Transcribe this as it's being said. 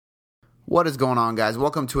What is going on, guys?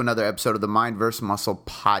 Welcome to another episode of the Mind vs. Muscle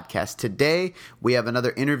podcast. Today, we have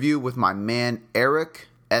another interview with my man, Eric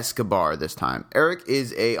Escobar this time. Eric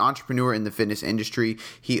is an entrepreneur in the fitness industry.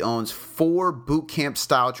 He owns 4 boot camp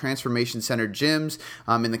style transformation center gyms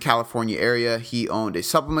in the California area. He owned a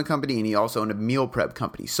supplement company and he also owned a meal prep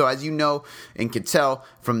company. So as you know and can tell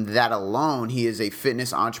from that alone, he is a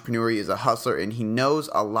fitness entrepreneur. He is a hustler and he knows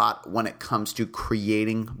a lot when it comes to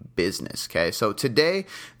creating business. Okay, so today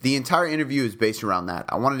the entire interview is based around that.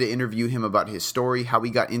 I wanted to interview him about his story, how he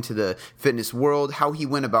got into the fitness world, how he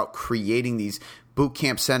went about creating these boot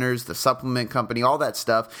camp centers, the supplement company, all that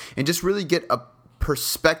stuff, and just really get a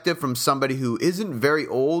perspective from somebody who isn't very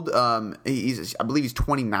old. I believe he's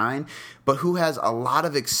 29, but who has a lot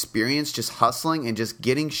of experience just hustling and just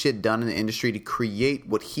getting shit done in the industry to create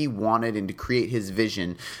what he wanted and to create his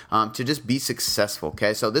vision to just be successful.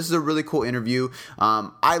 Okay, so this is a really cool interview.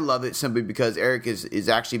 I love it simply because Eric is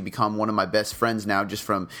actually become one of my best friends now, just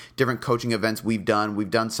from different coaching events we've done.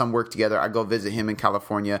 We've done some work together. I go visit him in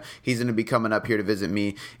California. He's going to be coming up here to visit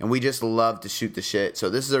me, and we just love to shoot the shit.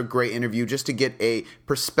 So this is a great interview just to get a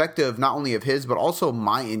perspective not only of his but also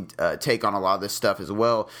my take on a lot of this stuff as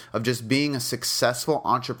well, of just being a successful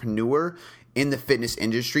entrepreneur in the fitness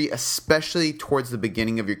industry, especially towards the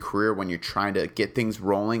beginning of your career when you're trying to get things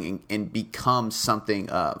rolling and become something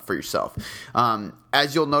for yourself.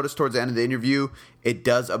 As you'll notice towards the end of the interview, it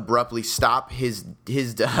does abruptly stop. His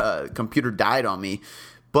computer died on me.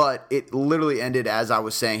 But it literally ended as I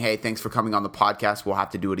was saying, hey, thanks for coming on the podcast. We'll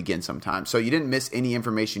have to do it again sometime. So you didn't miss any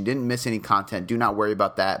information, didn't miss any content. Do not worry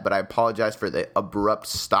about that. But I apologize for the abrupt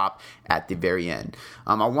stop at the very end.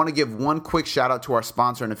 I want to give one quick shout out to our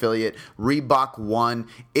sponsor and affiliate, Reebok One.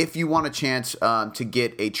 If you want a chance to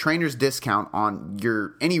get a trainer's discount on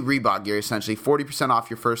your any Reebok gear, essentially 40% off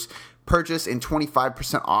your first purchase and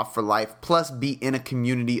 25% off for life, plus be in a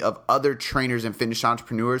community of other trainers and fitness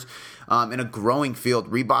entrepreneurs in a growing field.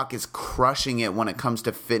 Reebok is crushing it when it comes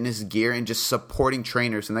to fitness gear and just supporting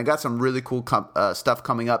trainers, and they got some really cool stuff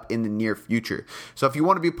coming up in the near future. So if you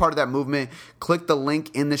want to be a part of that movement, click the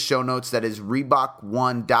link in the show notes. That is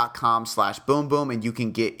reebok1.com/boom, and you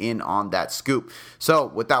can get in on that scoop. So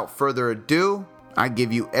without further ado, I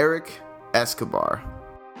give you Eric Escobar.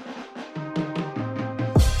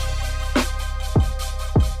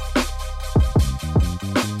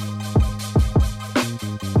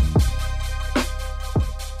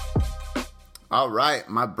 All right,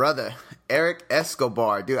 my brother, Eric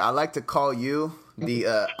Escobar. Dude, I like to call you the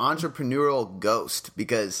entrepreneurial ghost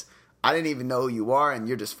because I didn't even know who you are, and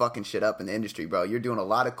you're just fucking shit up in the industry, bro. You're doing a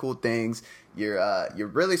lot of cool things. You're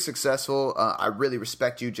really successful. I really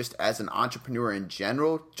respect you just as an entrepreneur in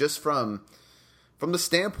general, just from the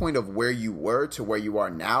standpoint of where you were to where you are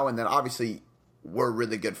now, and then obviously we're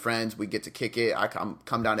really good friends. We get to kick it. I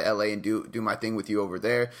come down to LA and do my thing with you over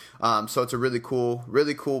there. So it's a really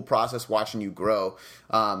cool process watching you grow.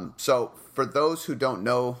 So for those who don't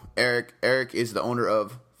know, Eric is the owner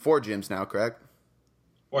of 4 gyms now, correct?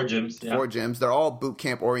 4 gyms, yeah. 4 gyms. They're all boot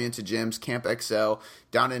camp oriented gyms, Camp Excel,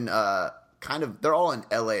 down in they're all in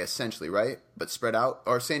LA essentially, right? But spread out,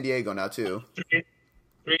 or San Diego now too.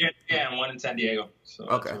 3 and 1 in San Diego. So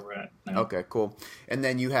that's where we're at now. Okay, cool. And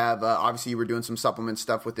then you have obviously you were doing some supplement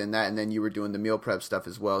stuff within that, and then you were doing the meal prep stuff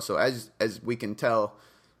as well. So as we can tell,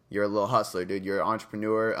 you're a little hustler, dude. You're an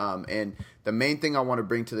entrepreneur. And the main thing I want to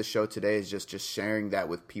bring to the show today is just sharing that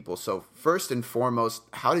with people. So first and foremost,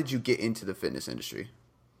 how did you get into the fitness industry?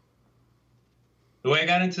 The way I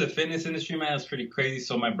got into the fitness industry, man, is pretty crazy.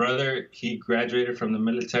 So my brother, he graduated from the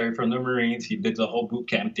military, from the Marines. He did the whole boot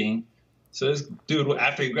camp thing. So this dude,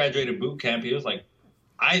 after he graduated boot camp, he was like,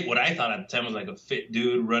 what I thought at the time was like a fit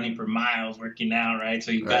dude running for miles, working out, right?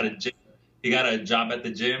 So he got a job at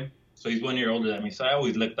the gym. So he's 1 year older than me. So I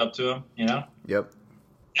always looked up to him, you know? Yep.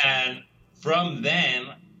 And from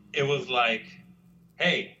then, it was like,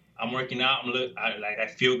 hey, I'm working out. I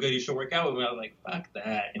feel good. You should work out with me. I was like, fuck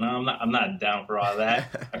that. You know, I'm not down for all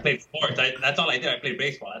that. I played sports. That's all I did. I played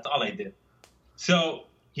baseball. That's all I did. So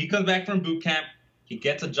he comes back from boot camp. He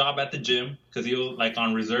gets a job at the gym because he was like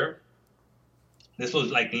on reserve. This was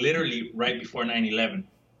like literally right before 9/11.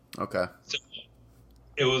 Okay. So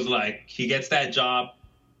it was like he gets that job,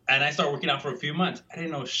 and I started working out for a few months. I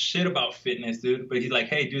didn't know shit about fitness, dude. But he's like,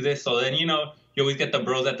 hey, do this. So then, you know, you always get the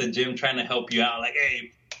bros at the gym trying to help you out. Like,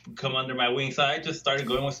 hey, come under my wing. So I just started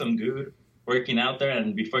going with some dude working out there.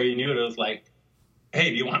 And before you knew it, it was like,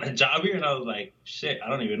 hey, do you want a job here? And I was like, shit, I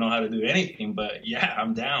don't even know how to do anything. But yeah,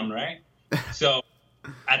 I'm down, right? So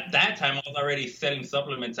at that time, I was already selling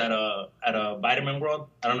supplements at a Vitamin World.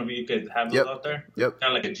 I don't know if you guys have those out there. Yep.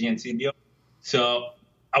 Kind of like a GNC deal. So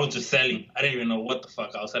I was just selling. I didn't even know what the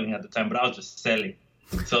fuck I was selling at the time, but I was just selling.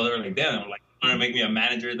 So they were like, damn, like, want to make me a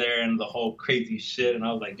manager there and the whole crazy shit. And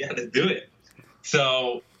I was like, yeah, let's do it.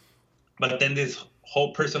 So, but then this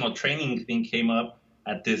whole personal training thing came up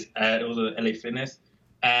at it was a LA Fitness.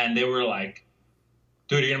 And they were like,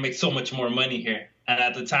 dude, you're going to make so much more money here. And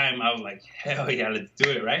at the time I was like, hell yeah, let's do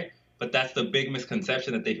it. Right. But that's the big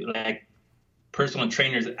misconception that they like personal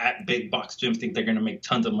trainers at big box gyms think they're going to make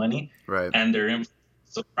tons of money. Right. And they're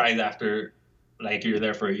surprised after like you're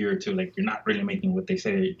there for a year or two, like you're not really making what they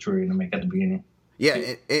say that you're going to make at the beginning. Yeah,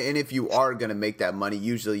 and if you are going to make that money,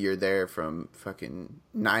 usually you're there from fucking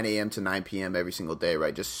 9 a.m. to 9 p.m. every single day,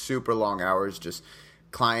 right? Just super long hours, just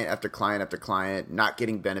client after client after client, not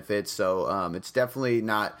getting benefits. So it's definitely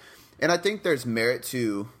not – and I think there's merit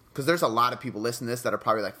to – because there's a lot of people listening to this that are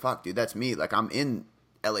probably like, fuck, dude, that's me. Like I'm in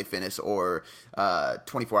LA Fitness or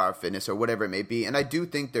 24-Hour Fitness or whatever it may be. And I do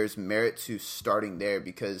think there's merit to starting there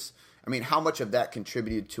because, I mean, how much of that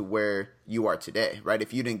contributed to where you are today, right?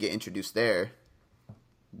 If you didn't get introduced there,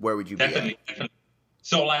 where would you be at? Definitely.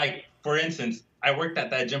 So, like, for instance, I worked at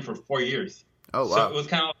that gym for 4 years. Oh, wow. So it was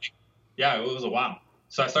kind of like, yeah, it was a while.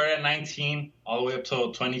 So I started at 19 all the way up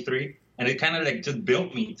to 23. And it kind of like just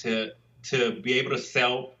built me to be able to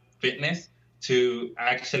sell fitness, to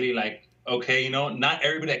actually like, okay, you know, not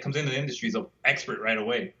everybody that comes into the industry is an expert right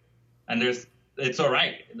away. And it's all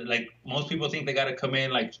right. Like most people think they got to come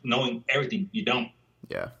in like knowing everything. You don't.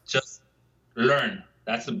 Yeah. Just learn.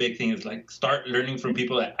 That's the big thing is like start learning from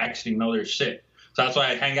people that actually know their shit. So that's why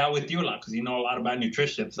I hang out with you a lot because you know a lot about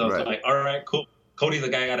nutrition. So it's like, all right, cool. Cody's the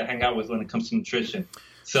guy I got to hang out with when it comes to nutrition.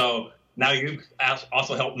 So now you've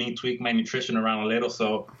also helped me tweak my nutrition around a little.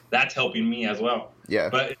 So that's helping me as well. Yeah.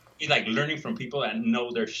 But it's like learning from people that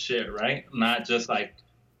know their shit, right? Not just like,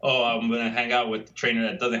 oh, I'm going to hang out with a trainer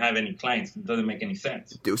that doesn't have any clients. It doesn't make any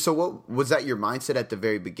sense. Dude, so what was that your mindset at the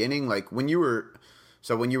very beginning? Like when you were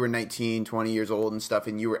 19, 20 years old and stuff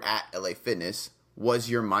and you were at LA Fitness, was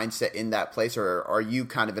your mindset in that place or are you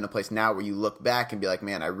kind of in a place now where you look back and be like,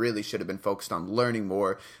 man, I really should have been focused on learning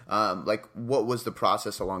more? Like what was the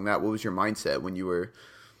process along that? What was your mindset when you were?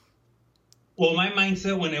 Well, my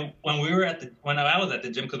mindset when I was at the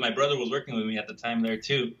gym, because my brother was working with me at the time there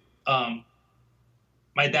too,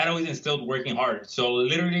 my dad always instilled working hard. So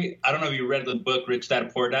literally, I don't know if you read the book Rich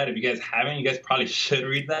Dad Poor Dad. If you guys haven't, you guys probably should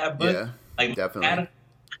read that book. Yeah, like definitely.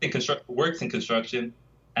 My dad works in construction,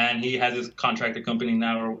 and he has his contractor company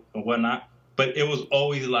now or whatnot. But it was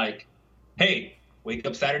always like, hey, wake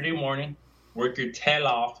up Saturday morning, work your tail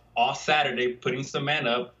off all Saturday, putting cement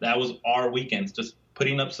up. That was our weekends, just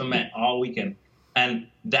putting up cement all weekend. And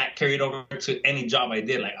that carried over to any job I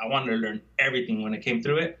did. Like I wanted to learn everything when it came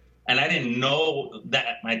through it. And I didn't know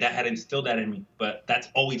that my dad had instilled that in me, but that's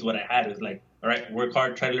always what I had. Is like, all right, work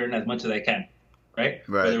hard, try to learn as much as I can, right?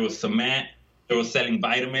 Whether it was cement, it was selling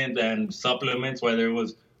vitamins and supplements, whether it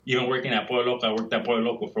was even working at Pollo Loco. I worked at Pollo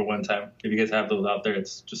Loco for one time. If you guys have those out there,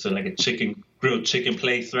 it's just like a grilled chicken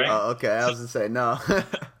place, right? Oh, okay. I was going to say, no.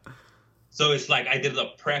 So it's like I did the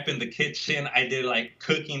prep in the kitchen. I did like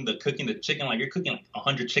cooking the chicken. Like you're cooking like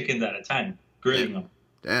 100 chickens at a time, grilling them.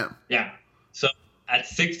 Damn. Yeah. So at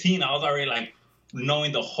 16, I was already like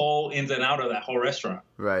knowing the whole ins and out of that whole restaurant.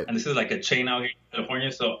 Right. And this is like a chain out here in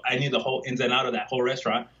California, so I knew the whole ins and out of that whole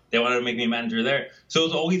restaurant. They wanted to make me manager there. So it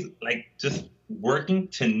was always like just working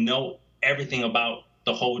to know everything about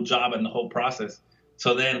the whole job and the whole process.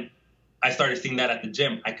 So then I started seeing that at the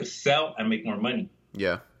gym. I could sell and make more money.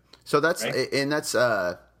 Yeah. So that's, right? And that's,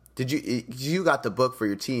 you got the book for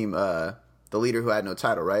your team, The Leader Who Had No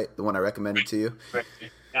Title, right? The one I recommended to you. Right.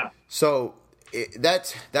 Yeah. So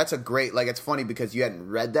that's a great, like, it's funny because you hadn't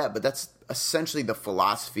read that, but that's essentially the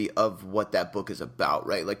philosophy of what that book is about,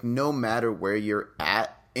 right? Like no matter where you're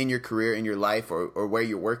at in your career, in your life, or where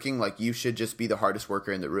you're working, like you should just be the hardest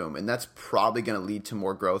worker in the room. And that's probably going to lead to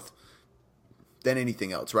more growth than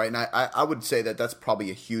anything else, right? And I would say that that's probably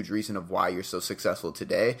a huge reason of why you're so successful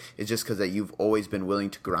today is just because that you've always been willing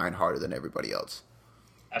to grind harder than everybody else.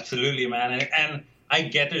 Absolutely, man. And I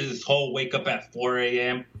get there's this whole wake up at 4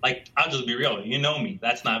 a.m. Like, I'll just be real. You know me.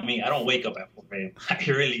 That's not me. I don't wake up at 4 a.m. I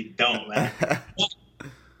really don't, man.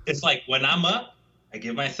 It's like when I'm up, I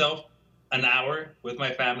give myself an hour with my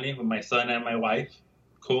family, with my son and my wife.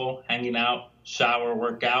 Cool, hanging out, shower,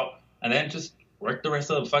 work out, and then just work the rest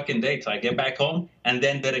of the fucking day till I get back home and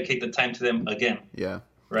then dedicate the time to them again. Yeah.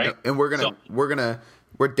 Right. And we're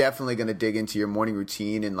definitely going to dig into your morning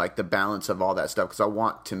routine and like the balance of all that stuff because I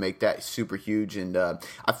want to make that super huge. And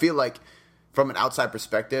I feel like from an outside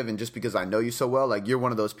perspective, and just because I know you so well, like you're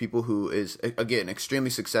one of those people who is, again, extremely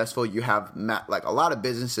successful. You have like a lot of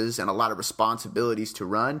businesses and a lot of responsibilities to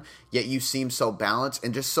run, yet you seem so balanced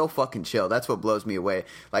and just so fucking chill. That's what blows me away.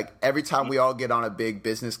 Like every time we all get on a big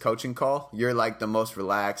business coaching call, you're like the most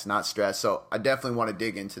relaxed, not stressed. So I definitely want to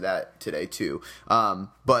dig into that today too.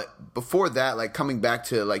 But before that, like coming back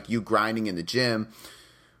to like you grinding in the gym,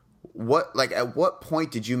 at what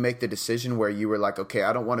point did you make the decision where you were like, okay,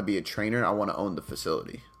 I don't want to be a trainer, I want to own the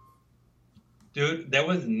facility? Dude, there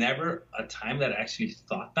was never a time that I actually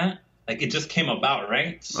thought that. Like, it just came about,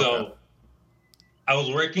 right? So Okay. I was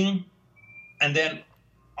working, and then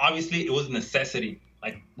obviously it was necessity.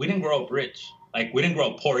 Like, we didn't grow up rich. Like, we didn't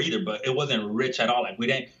grow up poor either, but it wasn't rich at all. Like, we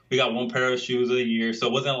got one pair of shoes a year, so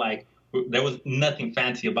it wasn't like there was nothing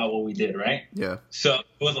fancy about what we did, right? Yeah. So it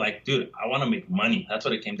was like, dude, I want to make money. That's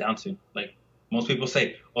what it came down to. Like, most people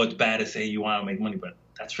say, oh, it's bad to say you want to make money, but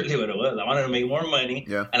that's really what it was. I wanted to make more money,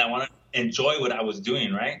 Yeah. and I wanted to enjoy what I was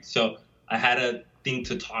doing, right? So I had a thing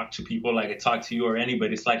to talk to people, like I talk to you or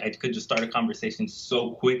anybody. It's like I could just start a conversation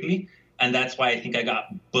so quickly, and that's why I think I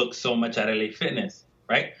got booked so much at LA Fitness,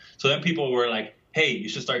 right? So then people were like, hey, you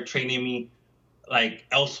should start training me like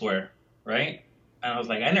elsewhere, right? And I was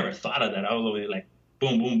like, I never thought of that. I was always like,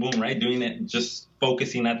 boom, boom, boom, right? Doing it, just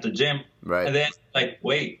focusing at the gym. Right. And then like,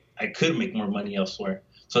 wait, I could make more money elsewhere.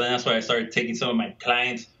 So then that's why I started taking some of my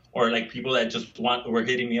clients or like people that just were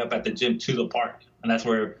hitting me up at the gym to the park. And that's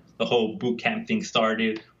where the whole boot camp thing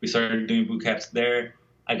started. We started doing boot camps there.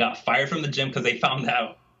 I got fired from the gym because they found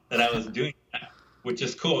out that I was doing that, which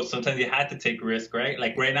is cool. Sometimes you had to take risk, right?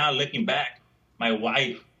 Like right now, looking back, my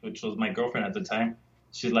wife, which was my girlfriend at the time,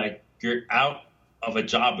 she's like, you're out of a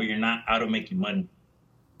job, but you're not out of making money.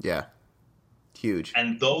 Yeah. Huge.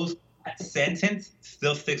 And that sentence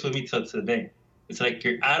still sticks with me till today. It's like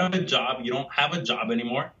you're out of a job, you don't have a job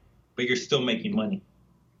anymore, but you're still making money.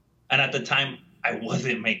 And at the time, I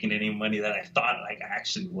wasn't making any money that I thought like I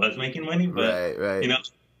actually was making money. But, right. you know,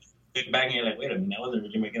 look back and you're like, wait a minute, I wasn't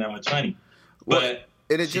really making that much money. Well,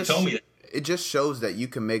 But she told me that. It just shows that you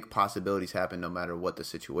can make possibilities happen no matter what the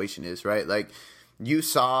situation is, right? Like you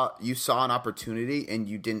saw an opportunity and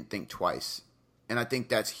you didn't think twice. And I think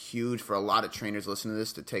that's huge for a lot of trainers listening to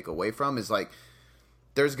this to take away from is like,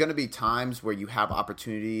 there's going to be times where you have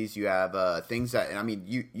opportunities, you have things that, and I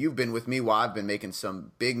mean, you've been with me while I've been making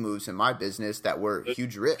some big moves in my business that were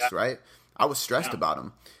huge risks, right? I was stressed about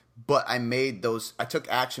them, but I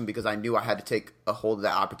took action because I knew I had to take a hold of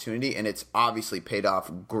that opportunity, and it's obviously paid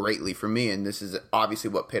off greatly for me. And this is obviously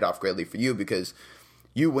what paid off greatly for you because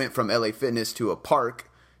you went from LA Fitness to a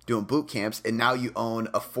park doing boot camps, and now you own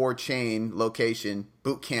a 4-chain location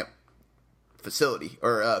boot camp facility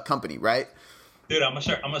or company, right? Dude, I'm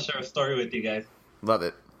gonna share a story with you guys. Love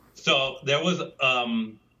it. So there was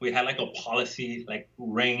we had like a policy, like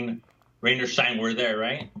rain or shine, we're there,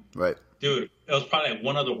 right? Right. Dude, it was probably like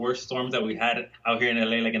one of the worst storms that we had out here in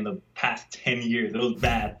LA, like in the past 10 years. It was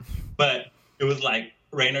bad, but it was like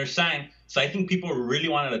rain or shine. So I think people really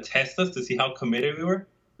wanted to test us to see how committed we were.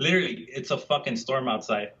 Literally, it's a fucking storm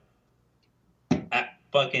outside. At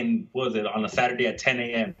fucking, what was it, on a Saturday at 10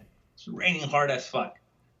 a.m. It's raining hard as fuck.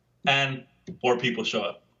 And 4 people show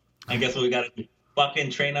up. And guess what we got to do? Fucking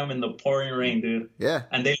train them in the pouring rain, dude. Yeah.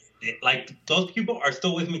 And those people are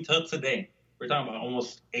still with me till today. We're talking about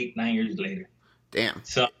almost 8-9 years later. Damn.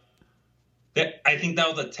 So I think that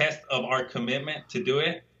was a test of our commitment to do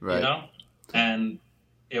it, right. You know? And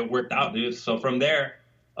it worked out, dude. So from there,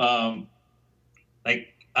 like,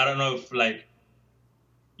 I don't know if, like,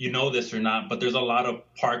 you know this or not, but there's a lot of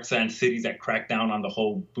parks and cities that crack down on the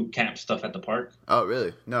whole boot camp stuff at the park. Oh,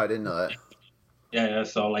 really? No, I didn't know that. Yeah.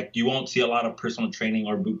 So, like, you won't see a lot of personal training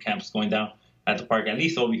or boot camps going down at the park, at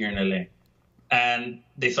least over here in LA. And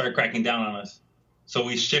they started cracking down on us. So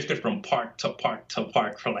we shifted from park to park to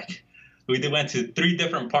park for like, we went to 3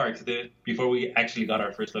 different parks, dude, before we actually got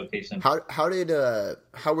our first location.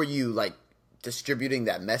 How were you like distributing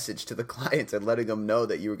that message to the clients and letting them know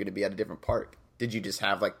that you were going to be at a different park? Did you just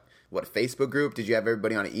have like a Facebook group? Did you have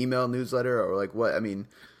everybody on an email newsletter or like what? I mean,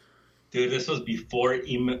 dude, this was before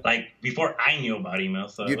email, like before I knew about email.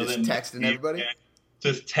 So you just texting everybody?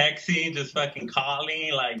 Just texting, just fucking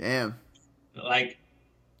calling, like damn. Like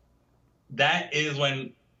that is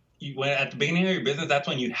when at the beginning of your business, that's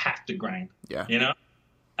when you have to grind. Yeah. You know?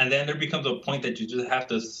 And then there becomes a point that you just have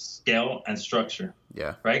to scale and structure.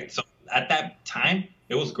 Yeah. Right? So at that time,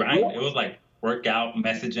 it was grind. It was like work out,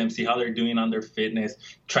 message them, see how they're doing on their fitness,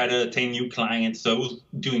 try to attain new clients. So it was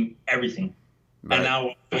doing everything. Right. And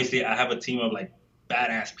now, obviously, I have a team of like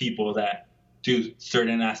badass people that do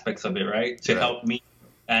certain aspects of it, right? To help me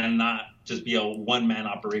and not just be a one-man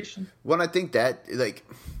operation. Well, I think that like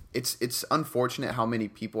it's unfortunate how many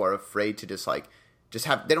people are afraid to just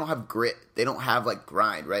have, they don't have grit, they don't have like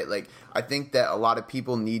grind, right? Like I think that a lot of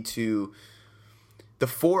people need to the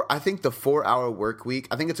 4-hour work week.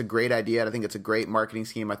 I think it's a great idea. I think it's a great marketing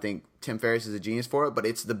scheme. I think Tim Ferriss is a genius for it, but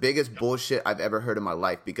it's the biggest bullshit I've ever heard in my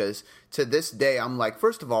life, because to this day I'm like,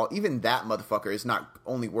 first of all, even that motherfucker is not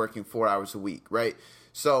only working 4 hours a week, right?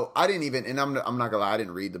 So I didn't even, and I'm not gonna lie, I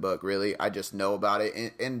didn't read the book really. I just know about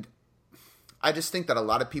it, and I just think that a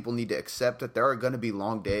lot of people need to accept that there are going to be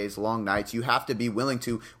long days, long nights. You have to be willing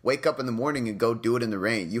to wake up in the morning and go do it in the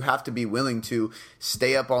rain. You have to be willing to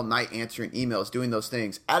stay up all night answering emails, doing those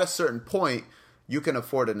things. At a certain point, you can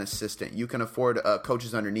afford an assistant. You can afford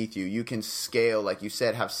coaches underneath you. You can scale, like you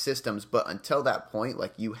said, have systems. But until that point,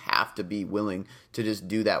 like, you have to be willing to just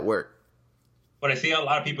do that work. What I see a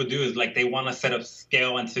lot of people do is like they want to set up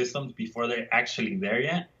scale and systems before they're actually there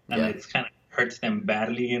yet. And it's kind of hurts them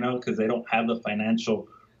badly, you know, because they don't have the financial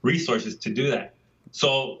resources to do that.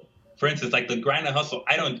 So, for instance, like the grind and hustle,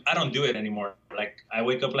 I don't do it anymore. Like I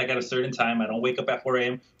wake up like at a certain time. I don't wake up at 4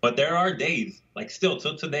 a.m. But there are days, like still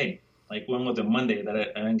till today, like when was it, Monday, that I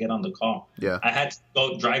didn't get on the call. Yeah. I had to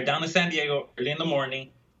go drive down to San Diego early in the morning,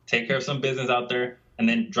 take care of some business out there, and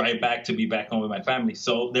then drive back to be back home with my family.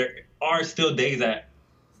 So there are still days that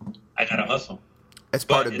I gotta hustle. It's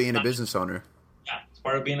part of being a business owner.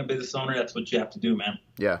 Part of being a business owner, that's what you have to do, man.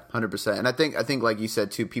 Yeah, 100%. And I think like you said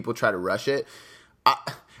too, people try to rush it. I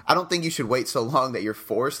don't think you should wait so long that you're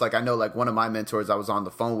forced. Like I know, like one of my mentors I was on the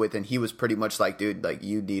phone with, and he was pretty much like, dude, like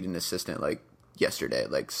you need an assistant like yesterday.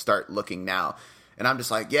 Like start looking now. And I'm just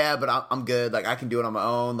like, yeah, but I'm good. Like I can do it on my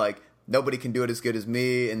own. Like nobody can do it as good as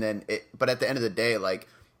me. And then but at the end of the day, like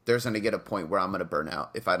there's going to get a point where I'm going to burn out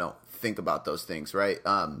if I don't think about those things, right?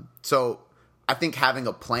 So I think having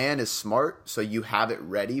a plan is smart, so you have it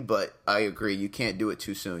ready, but I agree, you can't do it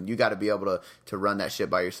too soon. You got to be able to run that shit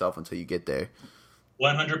by yourself until you get there.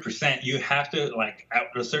 100%. You have to, like,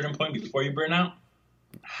 at a certain point before you burn out,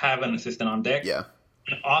 have an assistant on deck. Yeah.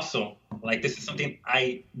 And also, like, this is something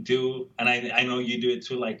I do, and I know you do it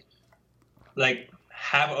too, like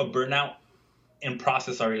have a burnout in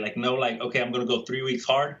process already. Like, know, like, okay, I'm going to go 3 weeks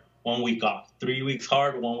hard, 1 week off. 3 weeks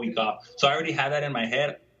hard, 1 week off. So I already have that in my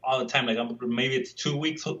head all the time. Like maybe it's 2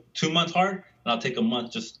 months hard, and I'll take a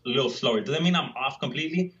month just a little slower. Doesn't mean I'm off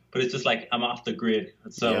completely, but it's just like I'm off the grid.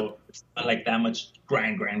 So It's not like that much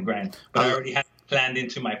grind. But I already have it planned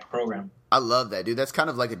into my program. I love that, dude. That's kind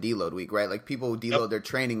of like a deload week, right? Like people deload their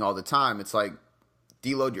training all the time. It's like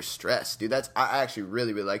deload your stress, dude. I actually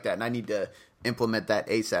really, really like that, and I need to implement that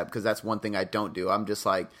ASAP, because that's one thing I don't do. I'm just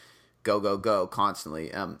like go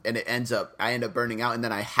constantly, and I end up burning out, and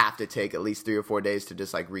then I have to take at least 3 or 4 days to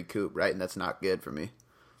just like recoup, right? And that's not good for me.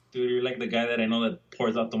 Dude, you're like the guy that I know that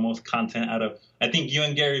pours out the most content out of. I think you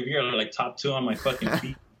and Gary Vee are like top 2 on my fucking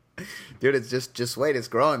feed. Dude, it's just wait, it's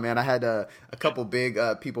growing, man. I had a couple big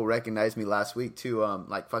people recognize me last week too.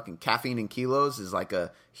 Like fucking Caffeine and Kilos is like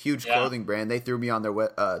a huge clothing brand. They threw me on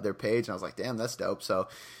their page, and I was like, damn, that's dope. So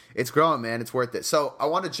it's growing, man. It's worth it. So I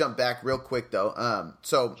want to jump back real quick though.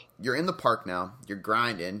 So you're in the park now. You're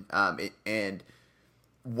grinding. And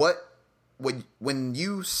when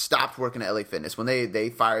you stopped working at LA Fitness, when they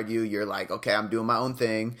fired you, you're like, okay, I'm doing my own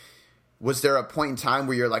thing. Was there a point in time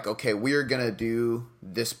where you're like, okay, we're going to do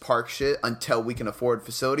this park shit until we can afford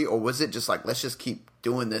facility? Or was it just like, let's just keep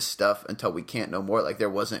doing this stuff until we can't no more? Like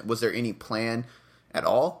was there any plan at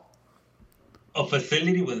all? A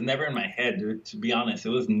facility was never in my head, dude, to be honest. It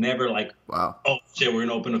was never like, wow, oh shit, we're going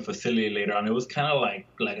to open a facility later on. It was kind of like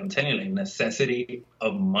I'm telling you, like necessity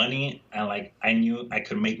of money. And like, I knew I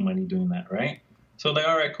could make money doing that, right? So like,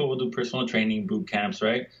 all right, cool, we'll do personal training, boot camps,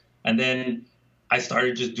 right? And then I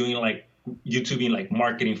started just doing like YouTubing, like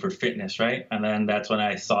marketing for fitness, right? And then that's when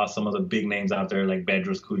I saw some of the big names out there, like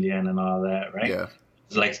Bedros Keuilian and all that, right? Yeah.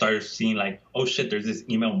 It's like started seeing like, oh shit, there's this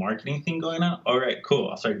email marketing thing going on. All right,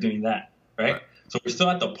 cool. I'll start doing that, right? So we're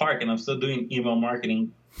still at the park, and I'm still doing email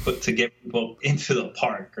marketing to get people into the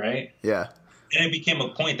park, right? Yeah. And it became a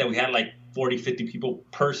point that we had like 40, 50 people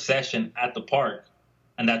per session at the park.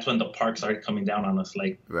 And that's when the park started coming down on us,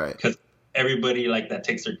 like, right? Because everybody like that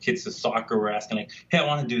takes their kids to soccer were asking like, hey, I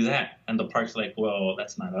want to do that. And the park's like, well,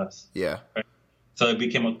 that's not us. Yeah. Right? So it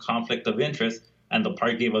became a conflict of interest, and the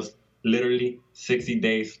park gave us literally 60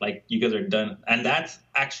 days, like, you guys are done. And that's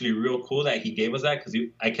actually real cool that he gave us that, because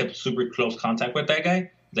I kept super close contact with that guy.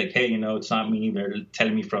 He's like, hey, it's not me. They're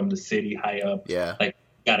telling me from the city high up. Yeah. Like,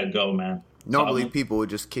 gotta go, man. Normally people would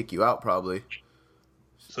just kick you out probably.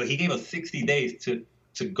 So he gave us 60 days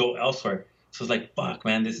to go elsewhere. So it's like, fuck,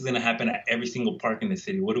 man, this is going to happen at every single park in the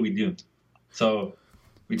city. What do we do? So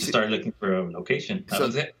we just started looking for a location. That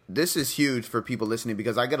was it. This is huge for people listening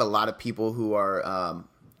because I get a lot of people who are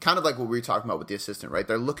kind of like what we were talking about with the assistant, right?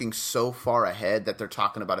 They're looking so far ahead that they're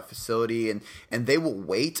talking about a facility and they will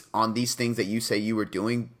wait on these things that you say you were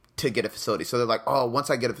doing to get a facility. So they're like, oh, once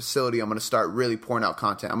I get a facility, I'm going to start really pouring out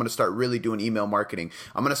content. I'm going to start really doing email marketing.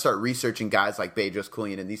 I'm going to start researching guys like Bedros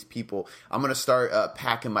Keuilian and these people. I'm going to start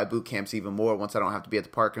packing my boot camps even more once I don't have to be at the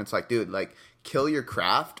park. And it's like, dude, like, kill your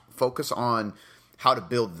craft, focus on how to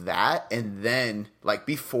build that, and then like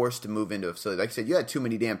be forced to move into a facility. Like I said, you had too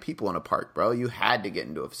many damn people in a park, bro. You had to get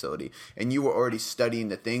into a facility, and you were already studying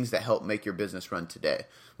the things that help make your business run today,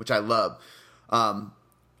 which I love.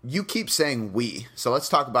 You keep saying we, so let's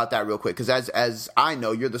talk about that real quick, because as I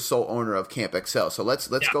know, you're the sole owner of Camp Excel. So let's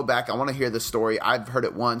go back. I want to hear the story. I've heard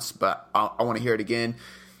it once, but I want to hear it again.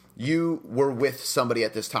 You were with somebody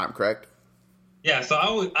at this time, correct? Yeah. So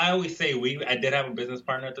I always say we. I did have a business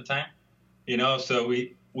partner at the time. You know, so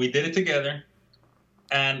we did it together,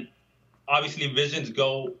 and obviously visions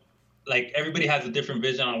go, like everybody has a different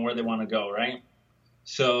vision on where they want to go, right?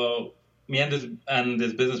 So me and this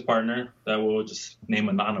business partner that we'll just name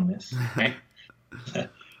anonymous, right?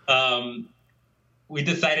 We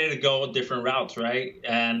decided to go different routes, right?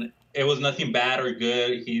 And it was nothing bad or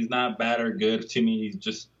good. He's not bad or good to me. He's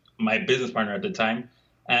just my business partner at the time,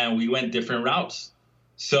 and we went different routes.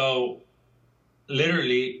 So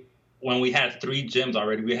literally, when we had 3 gyms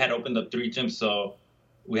already, we had opened up 3 gyms. So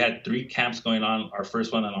we had 3 camps going on, our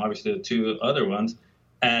first one and obviously the 2 other ones.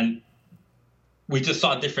 And we just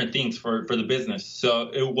saw different things for the business. So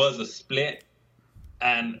it was a split.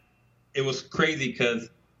 And it was crazy because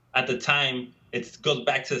at the time, it goes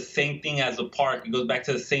back to the same thing as a park. It goes back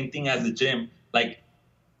to the same thing as the gym. Like,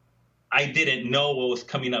 I didn't know what was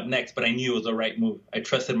coming up next, but I knew it was the right move. I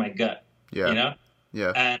trusted my gut, you know?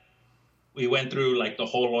 Yeah. And we went through like the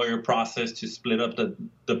whole lawyer process to split up the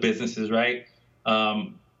businesses, right?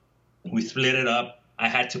 We split it up. I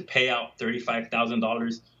had to pay out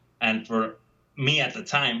 $35,000, and for me at the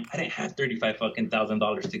time, I didn't have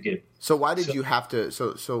 $35,000 to give. So why did you have to?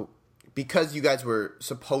 So because you guys were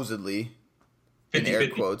supposedly 50, in air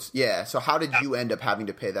quotes, yeah. So how did you end up having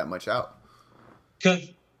to pay that much out?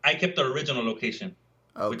 Because I kept the original location,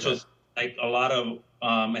 which was like a lot of.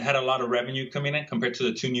 It had a lot of revenue coming in compared to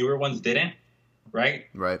the 2 newer ones didn't, right?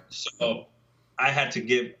 Right. So I had to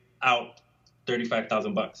give out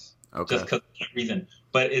 $35,000 just because of that reason.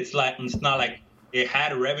 But it's not like it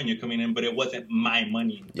had revenue coming in, but it wasn't my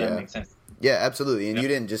money. If that makes sense. Yeah, absolutely. And you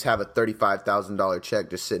didn't just have a $35,000 check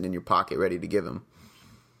just sitting in your pocket ready to give him.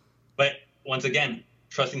 But once again,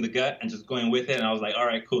 trusting the gut and just going with it, and I was like, all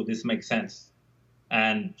right, cool, this makes sense.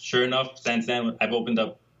 And sure enough, since then, I've opened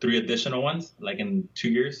up 3 additional ones, like in 2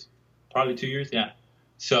 years, probably 2 years. Yeah.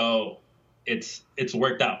 So it's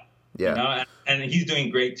worked out. Yeah. You know? And he's doing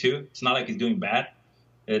great too. It's not like he's doing bad.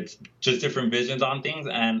 It's just different visions on things,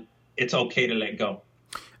 and it's okay to let go.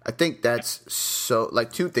 I think that's so,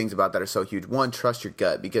 like, 2 things about that are so huge. One, trust your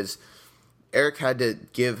gut, because Eric had to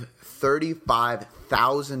give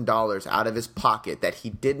 $35,000 out of his pocket that he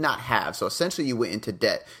did not have. So essentially you went into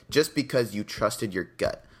debt just because you trusted your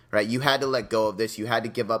gut. Right, you had to let go of this. You had to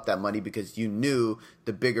give up that money because you knew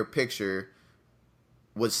the bigger picture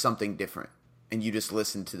was something different, and you just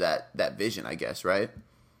listened to that vision, I guess. Right?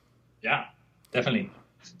 Yeah, definitely.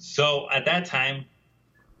 So at that time,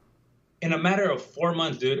 in a matter of 4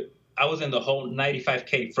 months, dude, I was in the whole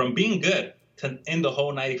 95K from being good to in the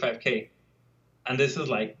whole 95K, and this is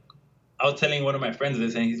like, I was telling one of my friends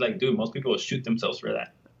this, and he's like, "Dude, most people will shoot themselves for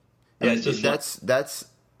that." And yeah, it's just that's.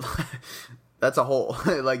 That's a whole,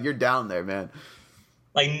 like, you're down there, man.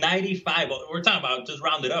 Like 95, we're talking about, just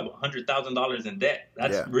rounded up, $100,000 in debt.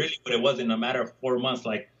 That's really what it was in a matter of 4 months.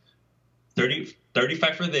 Like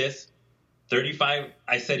 35 for this, 35.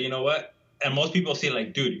 I said, you know what? And most people say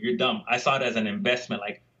like, dude, you're dumb. I saw it as an investment,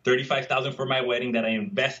 like 35,000 for my wedding that I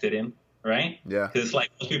invested in, right? Yeah. Because it's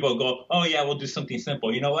like most people go, oh yeah, we'll do something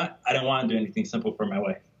simple. You know what? I didn't want to do anything simple for my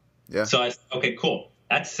wife. Yeah. So I said, okay, cool.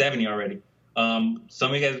 That's 70 already. Some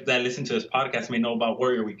of you guys that listen to this podcast may know about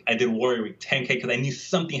Warrior Week. I did Warrior Week 10K because I knew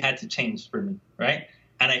something had to change for me, right?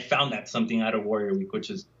 And I found that something out of Warrior Week, which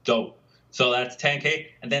is dope. So that's 10K,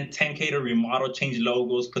 and then 10K to remodel, change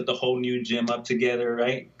logos, put the whole new gym up together,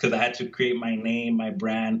 right? Because I had to create my name, my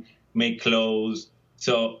brand, make clothes.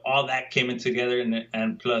 So all that came in together,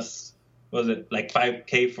 and plus, what was it, like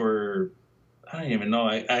 5K for, I don't even know.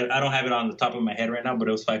 I don't have it on the top of my head right now, but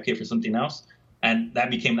it was 5K for something else. And that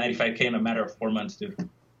became 95K in a matter of 4 months, dude.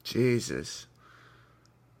 Jesus.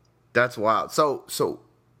 That's wild. So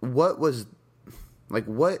what was, like,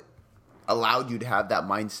 what allowed you to have that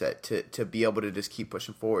mindset to be able to just keep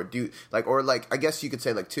pushing forward? I guess you could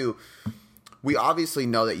say, like, too, we obviously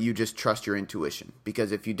know that you just trust your intuition,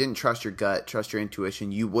 because if you didn't trust your gut, trust your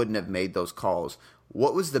intuition, you wouldn't have made those calls.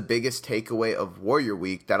 What was the biggest takeaway of Warrior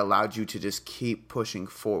Week that allowed you to just keep pushing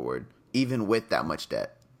forward, even with that much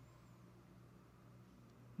debt?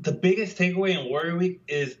 The biggest takeaway in Warrior Week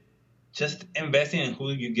is just investing in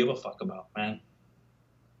who you give a fuck about, man.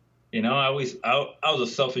 You know, I was a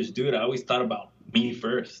selfish dude. I always thought about me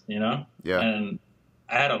first, you know? Yeah. And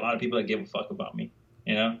I had a lot of people that gave a fuck about me,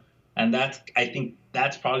 you know? And I think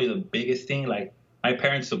that's probably the biggest thing. Like, my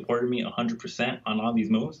parents supported me 100% on all these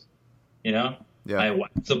moves, you know? Yeah. My wife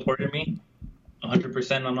supported me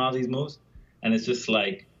 100% on all these moves. And it's just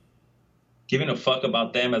like, giving a fuck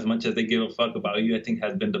about them as much as they give a fuck about you, I think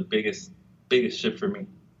has been the biggest shift for me,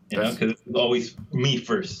 you know? Because it's always me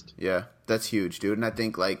first. Yeah, that's huge, dude. And I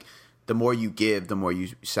think, like, the more you give, the more you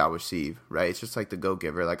shall receive, right? It's just like The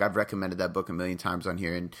Go-Giver. Like, I've recommended that book a million times on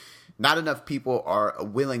here, and not enough people are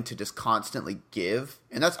willing to just constantly give.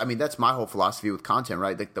 And that's my whole philosophy with content,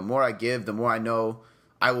 right? Like, the more I give, the more I know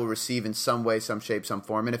I will receive in some way, some shape, some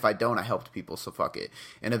form. And if I don't, I helped people, so fuck it.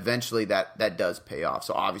 And eventually that does pay off.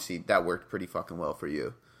 So obviously that worked pretty fucking well for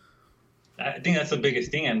you. I think that's the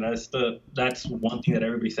biggest thing, and that's one thing that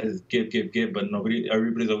everybody says is give, but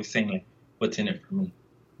everybody's always saying, like, what's in it for me?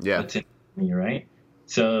 Yeah. What's in it for me, right?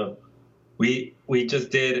 So we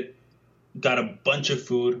just got a bunch of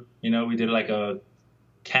food, you know, we did like a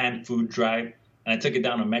canned food drive, and I took it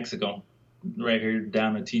down to Mexico, right here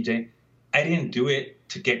down to TJ. I didn't do it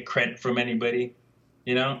to get credit from anybody,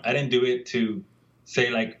 you know? I didn't do it to say,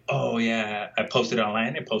 like, oh, yeah, I posted online.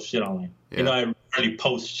 I didn't post shit online. Yeah. You know, I really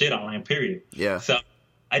post shit online, period. Yeah. So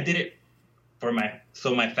I did it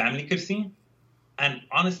so my family could see. And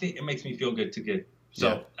honestly, it makes me feel good to give.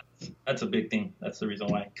 So that's a big thing. That's the reason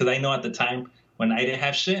why. Because I know at the time when I didn't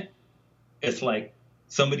have shit, it's like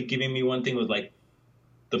somebody giving me one thing was like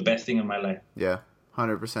the best thing in my life. Yeah,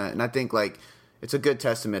 100%. And I think, like, it's a good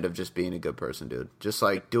testament of just being a good person, dude. Just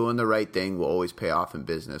like doing the right thing will always pay off in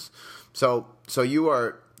business. So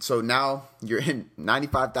now you're in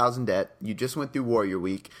 95,000 debt. You just went through Warrior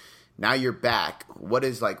Week. Now you're back.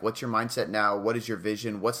 What's your mindset now? What is your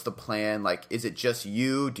vision? What's the plan? Like, is it just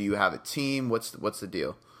you? Do you have a team? What's the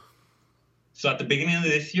deal? So at the beginning of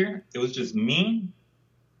this year, it was just me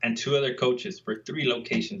and 2 other coaches for 3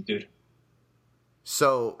 locations, dude.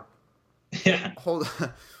 So yeah. Hold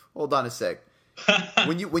on a sec.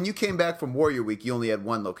 When you came back from Warrior Week, you only had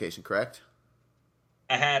 1 location, correct?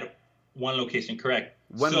 I had 1 location, correct.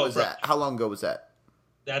 When was that? How long ago was that?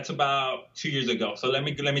 That's about 2 years ago. So let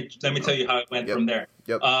me tell you how it went from there.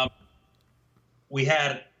 Yep. I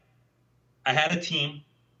had a team,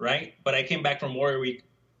 right? But I came back from Warrior Week.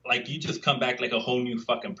 Like, you just come back like a whole new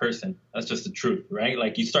fucking person. That's just the truth, right?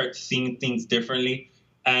 Like, you start seeing things differently.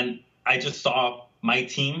 And I just saw my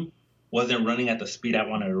team wasn't running at the speed I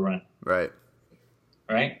wanted to run. Right.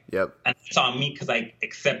 Right? Yep. And it's on me because I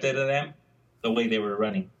accepted them the way they were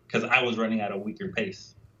running, because I was running at a weaker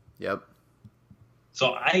pace. Yep.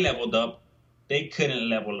 So I leveled up. They couldn't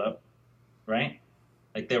level up, right?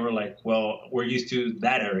 Like, they were like, well, we're used to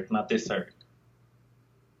that Eric, not this Eric.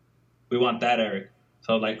 We want that Eric.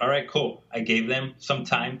 So I was like, all right, cool. I gave them some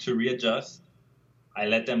time to readjust. I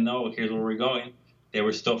let them know, here's where we're going. They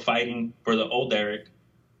were still fighting for the old Eric,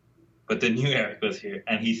 but the new Eric was here,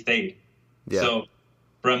 and he stayed. Yeah. So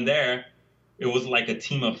from there, it was like a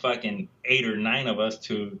team of fucking 8 or 9 of us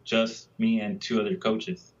to just me and 2 other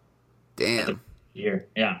coaches. Damn. Here,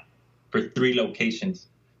 yeah, for 3 locations.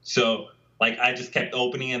 So, like, I just kept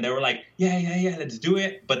opening, and they were like, yeah, let's do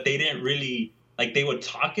it. But they didn't really, like, they would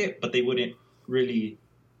talk it, but they wouldn't really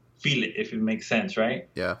feel it, if it makes sense, right?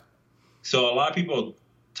 Yeah. So a lot of people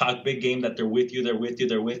talk big game that they're with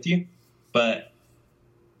you. But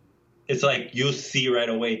it's like, you'll see right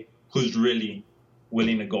away who's really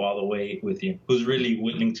willing to go all the way with you, who's really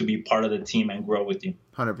willing to be part of the team and grow with you.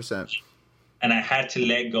 100%. And I had to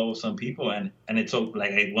let go of some people, and it's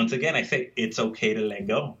like, once again, I say it's okay to let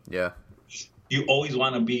go. Yeah. You always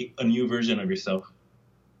want to be a new version of yourself.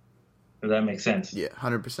 Does that make sense? Yeah,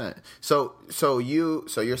 100%. So you're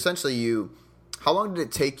essentially how long did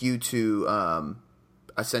it take you to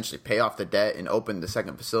essentially pay off the debt and open the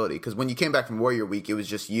second facility? Because when you came back from Warrior Week, it was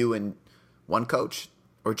just you and 1 coach,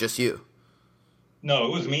 or just you? No,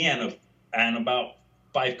 it was me and about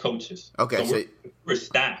 5 coaches. Okay, so we're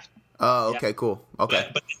staffed. Oh, okay, yeah. Cool. Okay.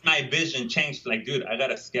 But my vision changed. Like, dude, I got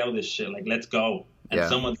to scale this shit. Like, let's go. And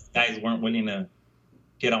some of the guys weren't willing to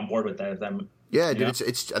get on board with that, if that Yeah, dude,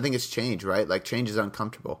 it's. I think it's change, right? Like change is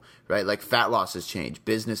uncomfortable, right? Like fat loss has changed,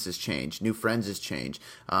 business has changed, new friends has changed,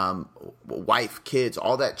 wife, kids,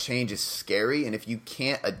 all that change is scary. And if you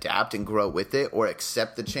can't adapt and grow with it, or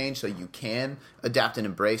accept the change, so you can adapt and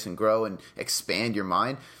embrace and grow and expand your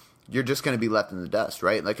mind, you're just going to be left in the dust,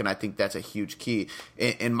 right? Like, and I think that's a huge key.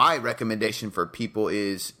 And my recommendation for people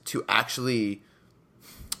is to actually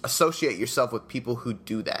associate yourself with people who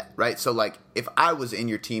do that, right? So like if I was in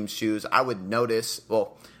your team's shoes, I would notice,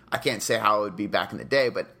 well, I can't say how it would be back in the day,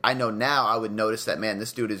 but I know now I would notice that, man,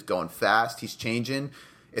 this dude is going fast. He's changing.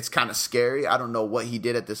 It's kind of scary. I don't know what he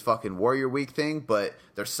did at this fucking Warrior Week thing, but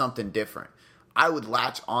there's something different. I would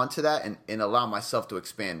latch onto that and allow myself to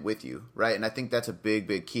expand with you, right? And I think that's a big,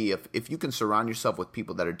 big key. If you can surround yourself with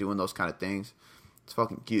people that are doing those kind of things, it's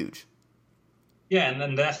fucking huge. Yeah, and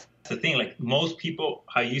then that's the thing. Like most people,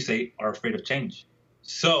 how you say, are afraid of change.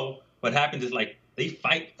 So what happens is like they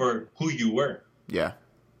fight for who you were. Yeah.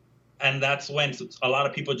 And that's when a lot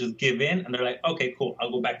of people just give in and they're like, okay, cool,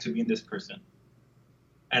 I'll go back to being this person.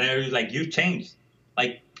 And everybody's like, you've changed.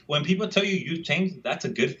 Like when people tell you you've changed, that's a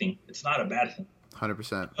good thing. It's not a bad thing.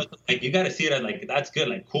 100%. Like you got to see it as like, that's good.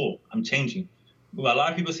 Like, cool, I'm changing. Well, a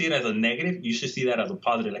lot of people see it as a negative. You should see that as a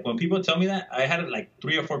positive. Like when people tell me that, I had like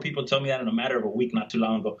 3 or 4 people tell me that in a matter of a week, not too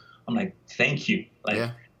long ago. I'm like, thank you. Like,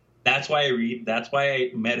 yeah. That's why I read. That's why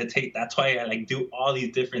I meditate. That's why I like do all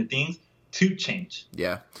these different things to change.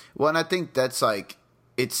 Yeah. Well, and I think that's like,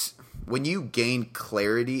 it's when you gain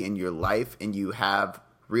clarity in your life and you have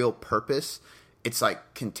real purpose, it's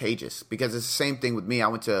like contagious, because it's the same thing with me. I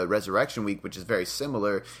went to Resurrection Week, which is very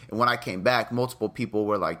similar. And when I came back, multiple people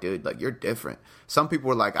were like, dude, like you're different. Some people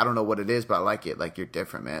were like, I don't know what it is, but I like it. Like you're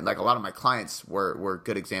different, man. Like a lot of my clients were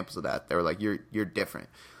good examples of that. They were like, you're different.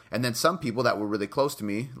 And then some people that were really close to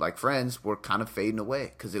me, like friends, were kind of fading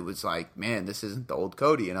away because it was like, man, this isn't the old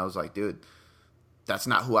Cody. And I was like, dude, that's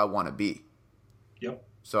not who I want to be. Yep.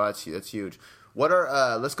 So that's huge. What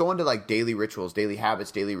are let's go into like daily rituals, daily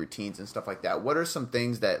habits, daily routines and stuff like that. What are some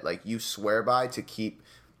things that like you swear by to keep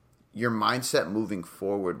your mindset moving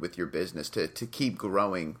forward with your business, to keep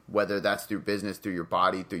growing, whether that's through business, through your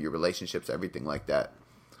body, through your relationships, everything like that?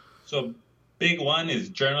 So big one is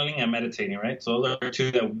journaling and meditating, right? So those are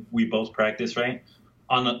 2 that we both practice, right?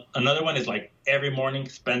 Another one is like every morning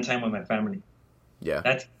spend time with my family. Yeah.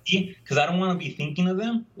 That's key, because I don't want to be thinking of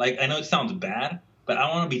them. Like I know it sounds bad, but I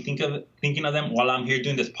want to be thinking of them while I'm here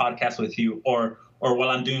doing this podcast with you, or while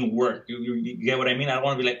I'm doing work. You get what I mean? I don't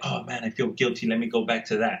want to be like, oh man, I feel guilty. Let me go back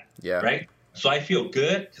to that. Yeah. Right. So I feel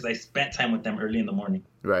good because I spent time with them early in the morning.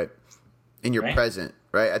 Right. And you're present,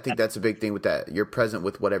 right? I think that's a big thing with that. You're present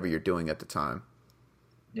with whatever you're doing at the time.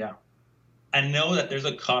 Yeah. I know that there's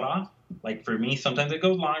a cutoff. Like for me, sometimes it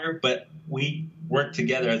goes longer, but we work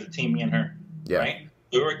together as a team, me and her. Yeah. Right.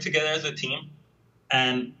 We work together as a team.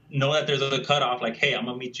 And know that there's a cutoff, like, hey, I'm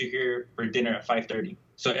going to meet you here for dinner at 5:30.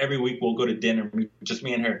 So every week we'll go to dinner, just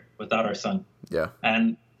me and her, without our son. Yeah.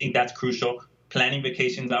 And I think that's crucial. Planning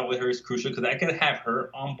vacations out with her is crucial, because I could have her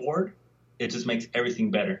on board. It just makes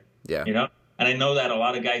everything better. Yeah. You know? And I know that a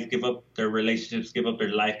lot of guys give up their relationships, give up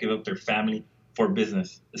their life, give up their family for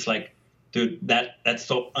business. It's like, dude, that's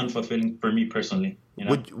so unfulfilling for me personally. You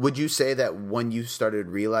know? Would you say that when you started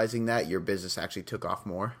realizing that, your business actually took off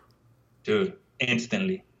more? Dude.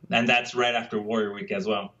 Instantly. And that's right after Warrior Week as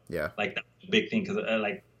well. Yeah. Like that's a big thing, because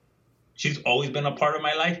like she's always been a part of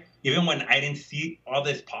my life. Even when I didn't see all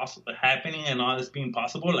this happening and all this being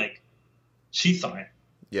possible, like she saw it.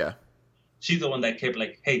 Yeah. She's the one that kept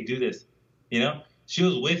like, hey, do this. You know, she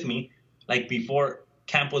was with me like before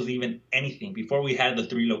camp was even anything, before we had the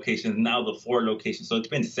 3 locations, now the 4 locations. So it's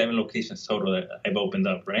been 7 locations total that I've opened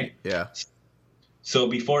up, right? Yeah. So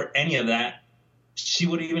before any of that, she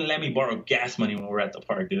would even let me borrow gas money when we're at the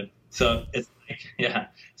park, dude. So it's like, yeah.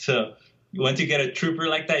 So once you get a trooper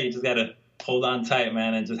like that, you just got to hold on tight,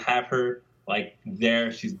 man, and just have her like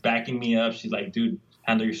there. She's backing me up. She's like, dude,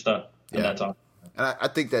 handle your stuff. And that's all. And I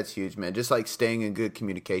think that's huge, man. Just like staying in good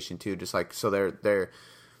communication too. Just like, so they're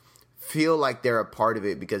feel like they're a part of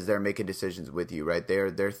it because they're making decisions with you, right?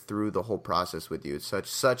 They're through the whole process with you. It's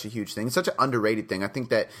such a huge thing. It's such an underrated thing. I think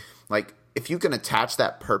that like, if you can attach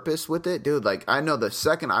that purpose with it, dude, like I know the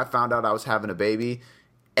second I found out I was having a baby,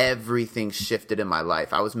 everything shifted in my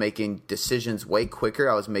life. I was making decisions way quicker.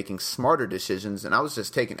 I was making smarter decisions, and I was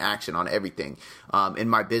just taking action on everything. And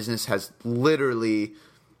my business has literally,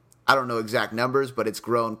 I don't know exact numbers, but it's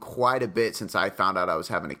grown quite a bit since I found out I was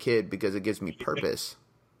having a kid, because it gives me purpose.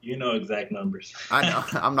 You know exact numbers. I know.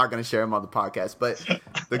 I'm not going to share them on the podcast, but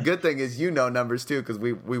the good thing is you know numbers too because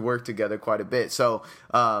we work together quite a bit. So,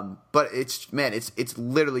 but it's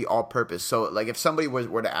literally all purpose. So, like, if somebody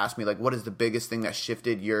were to ask me, like, what is the biggest thing that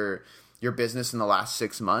shifted your business in the last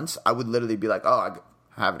 6 months, I would literally be like, I'm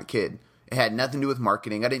having a kid. It had nothing to do with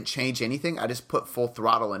marketing. I didn't change anything. I just put full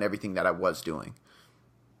throttle in everything that I was doing.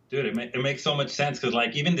 Dude, it makes so much sense because,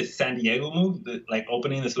 like, even the San Diego move, like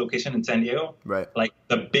opening this location in San Diego, right? Like,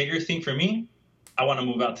 the bigger thing for me, I want to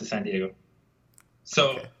move out to San Diego.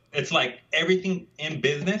 So It's like everything in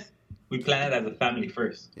business, we plan it as a family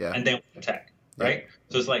first, and then we attack, right?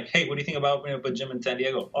 So it's like, hey, what do you think about opening up a gym in San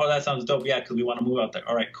Diego? Oh, that sounds dope. Yeah, because we want to move out there.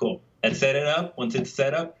 All right, cool. Let's set it up. Once it's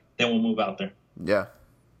set up, then we'll move out there. Yeah.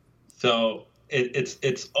 So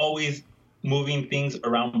it's always moving things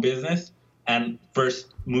around business. And first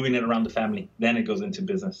moving it around the family, then it goes into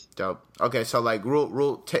business. Dope. Okay, so like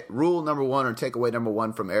rule number one or takeaway number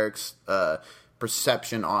one from Eric's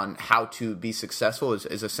perception on how to be successful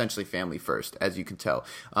is essentially family first, as you can tell.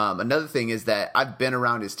 Another thing is that I've been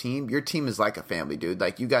around his team. Your team is like a family, dude.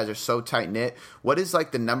 Like, you guys are so tight knit. What is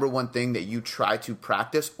like the number one thing that you try to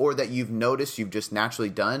practice or that you've noticed you've just naturally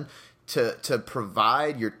done to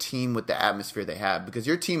provide your team with the atmosphere they have? Because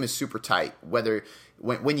your team is super tight, whether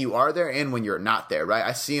when you are there and when you're not there, right?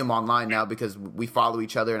 I see them online now because we follow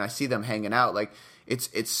each other and I see them hanging out. Like,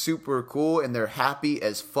 it's super cool and they're happy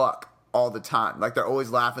as fuck all the time. Like, they're always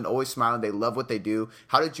laughing, always smiling. They love what they do.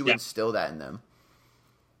 How did you instill that in them?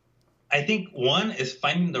 I think one is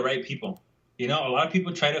finding the right people. You know, a lot of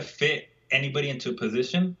people try to fit anybody into a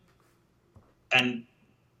position and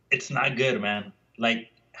it's not good, man. Like,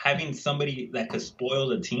 having somebody that could spoil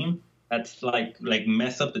the team, that's like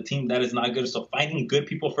mess up the team, that is not good. So finding good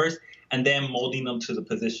people first and then molding them to the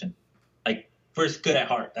position. Like, first, good at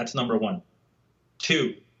heart. That's number one.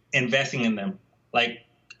 2, investing in them. Like,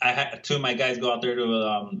 I had 2 of my guys go out there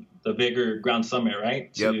to the Vigor Ground Summit,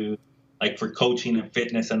 right? To like for coaching and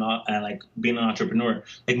fitness and like being an entrepreneur.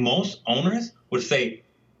 Like, most owners would say,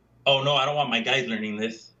 "Oh no, I don't want my guys learning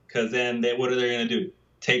this," because then what are they going to do?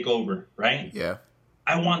 Take over, right? Yeah.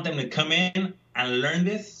 I want them to come in and learn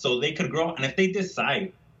this so they could grow. And if they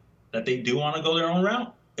decide that they do want to go their own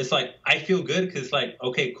route, it's like, I feel good because it's like,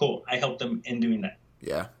 okay, cool. I helped them in doing that.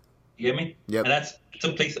 Yeah. You get me? Yep. And it's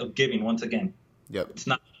a place of giving once again. Yep. It's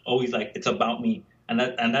not always like it's about me. And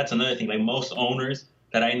that's another thing. Like, most owners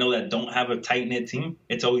that I know that don't have a tight-knit team,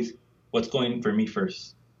 it's always what's going for me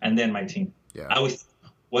first and then my team. Yeah. I always,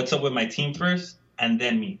 what's up with my team first and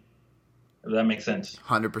then me. If that makes sense.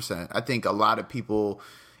 100%. I think a lot of people,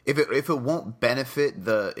 if it won't benefit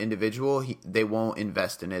the individual, they won't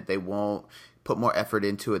invest in it. They won't put more effort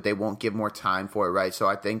into it. They won't give more time for it, right? So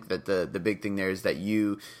I think that the big thing there is that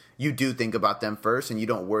you do think about them first and you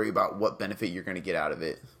don't worry about what benefit you're going to get out of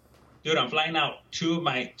it. Dude, I'm flying out two of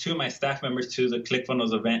my staff members to the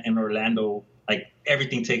ClickFunnels event in Orlando, like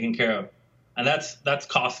everything taken care of. And that's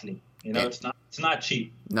costly. You know, it's not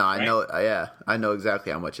cheap. No, I know. Yeah, I know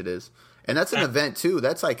exactly how much it is. And that's an event too.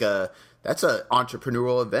 That's like that's an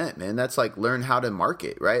entrepreneurial event, man. That's like learn how to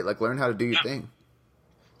market, right? Like learn how to do your thing.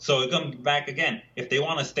 So it comes back again. If they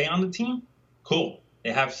want to stay on the team, cool.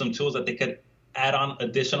 They have some tools that they could add on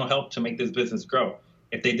additional help to make this business grow.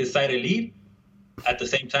 If they decide to leave, at the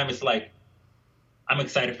same time, it's like, I'm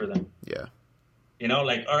excited for them. Yeah. You know,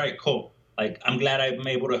 like, all right, cool. Like, I'm glad I'm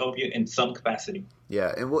able to help you in some capacity.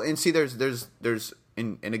 Yeah, and see, there's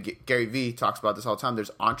Gary Vee talks about this all the time. There's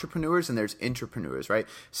entrepreneurs and there's intrapreneurs, right?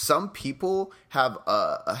 Some people have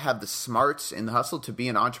the smarts and the hustle to be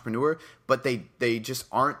an entrepreneur, but they just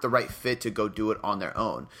aren't the right fit to go do it on their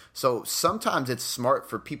own. So sometimes it's smart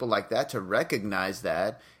for people like that to recognize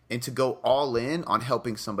that and to go all in on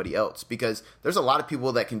helping somebody else, because there's a lot of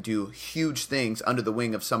people that can do huge things under the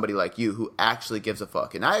wing of somebody like you who actually gives a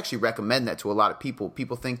fuck. And I actually recommend that to a lot of people.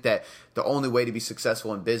 People think that the only way to be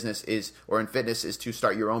successful in business or in fitness is to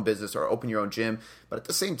start your own business or open your own gym. But at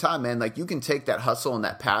the same time, man, like you can take that hustle and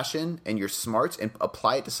that passion and your smarts and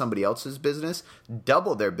apply it to somebody else's business,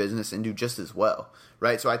 double their business and do just as well,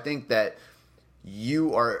 right? So I think that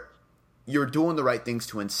you're doing the right things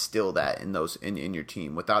to instill that in your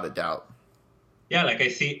team, without a doubt. Yeah, like I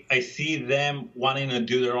see them wanting to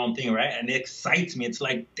do their own thing, right? And it excites me. It's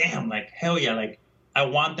like, damn, like hell yeah, like I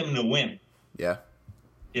want them to win. Yeah.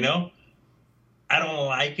 You know? I don't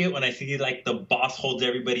like it when I see like the boss holds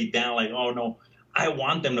everybody down, like, oh no, I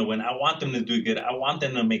want them to win. I want them to do good. I want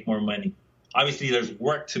them to make more money. Obviously there's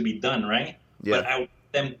work to be done, right? Yeah. But I want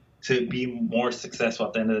them to be more successful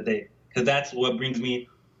at the end of the day. Because that's what brings me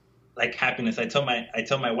like happiness. I tell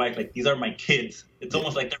my wife, like, these are my kids. It's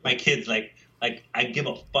almost like they're my kids. Like I give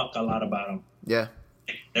a fuck a lot about them. Yeah.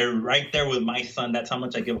 They're right there with my son. That's how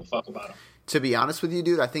much I give a fuck about them. To be honest with you,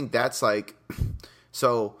 dude, I think that's like,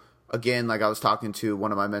 so again, like I was talking to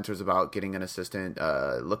one of my mentors about getting an assistant,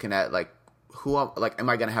 looking at like am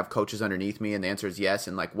I going to have coaches underneath me? And the answer is yes.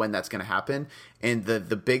 And like when that's going to happen. And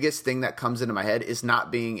the biggest thing that comes into my head is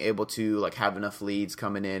not being able to like have enough leads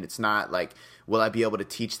coming in. It's not like, will I be able to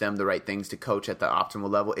teach them the right things to coach at the optimal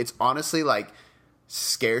level? It's honestly like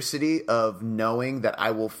scarcity of knowing that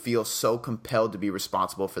I will feel so compelled to be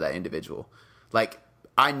responsible for that individual. Like,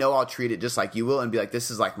 I know I'll treat it just like you will and be like,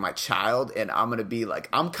 this is like my child. And I'm going to be like,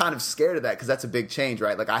 I'm kind of scared of that because that's a big change,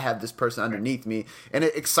 right? Like I have this person underneath me and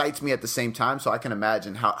it excites me at the same time. So I can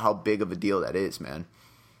imagine how big of a deal that is, man.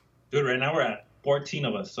 Dude, right now we're at 14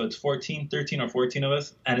 of us. So it's 13 or 14 of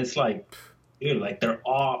us. And it's like, dude, like they're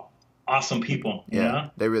all awesome people. You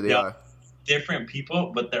know? They really are. Different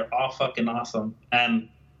people, but they're all fucking awesome. And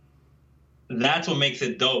that's what makes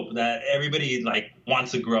it dope, that everybody like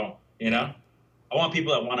wants to grow, you know? I want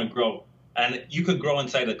people that want to grow, and you could grow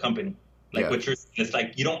inside the company. Like what you're saying, it's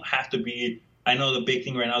like you don't have to be. I know the big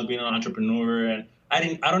thing right now is being an entrepreneur, and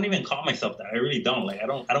I don't even call myself that. I really don't. Like I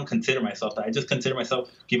don't consider myself that. I just consider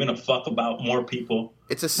myself giving a fuck about more people.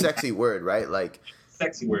 It's a sexy word, right? Like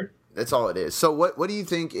sexy word. That's all it is. So what do you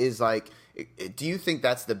think is like? Do you think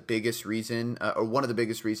that's the biggest reason, or one of the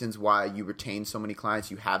biggest reasons why you retain so many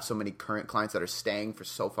clients? You have so many current clients that are staying for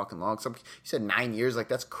so fucking long. You said 9 years. Like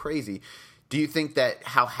that's crazy. Do you think that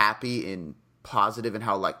how happy and positive and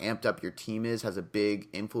how like amped up your team is has a big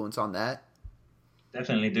influence on that?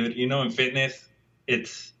 Definitely, dude. You know, in fitness,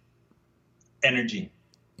 it's energy.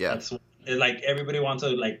 Yeah. That's like everybody wants to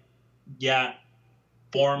like,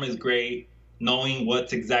 form is great. Knowing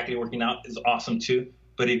what's exactly working out is awesome too.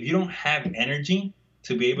 But if you don't have energy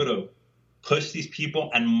to be able to push these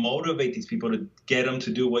people and motivate these people to get them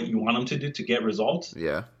to do what you want them to do to get results,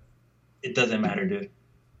 it doesn't matter, dude.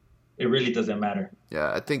 It really doesn't matter.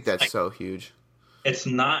 Yeah, I think that's like, so huge. It's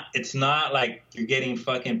not like you're getting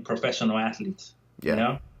fucking professional athletes. You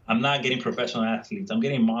know? I'm not getting professional athletes. I'm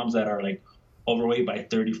getting moms that are like overweight by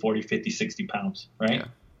 30, 40, 50, 60 pounds, right?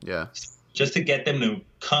 Yeah. Just to get them to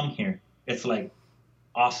come here. It's like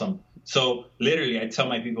awesome. So literally I tell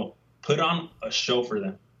my people, put on a show for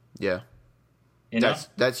them. Yeah. You know?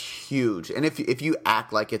 That's huge. And if you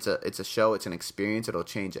act like it's a show, it's an experience, it'll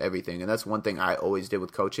change everything. And that's one thing I always did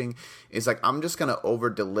with coaching is like I'm just gonna over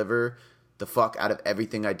deliver the fuck out of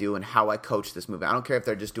everything I do and how I coach this movement. I don't care if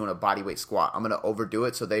they're just doing a bodyweight squat. I'm gonna overdo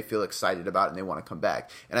it so they feel excited about it and they want to come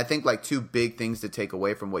back. And I think like two big things to take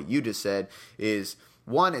away from what you just said is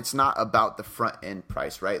one, it's not about the front end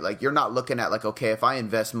price, right? Like you're not looking at like, okay, if I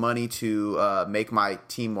invest money to make my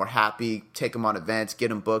team more happy, take them on events, get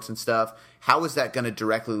them books and stuff, how is that going to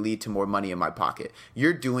directly lead to more money in my pocket?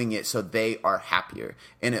 You're doing it so they are happier.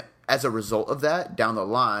 And as a result of that, down the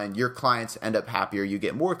line, your clients end up happier. You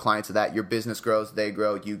get more clients of that. Your business grows, they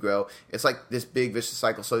grow, you grow. It's like this big vicious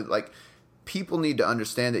cycle. So like people need to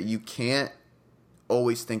understand that you can't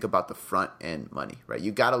always think about the front end money, right?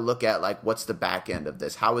 You got to look at like, what's the back end of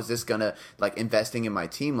this? How is this going to like investing in my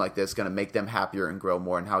team like this going to make them happier and grow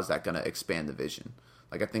more? And how is that going to expand the vision?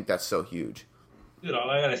 Like, I think that's so huge. Dude, all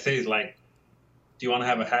I got to say is like, do you want to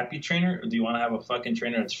have a happy trainer or do you want to have a fucking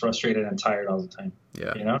trainer that's frustrated and tired all the time?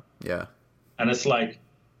 Yeah. You know? Yeah. And it's like,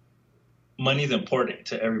 money is important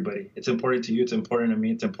to everybody. It's important to you. It's important to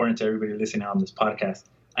me. It's important to everybody listening on this podcast.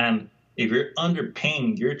 And if you're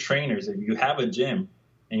underpaying your trainers, if you have a gym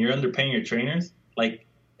and you're underpaying your trainers, like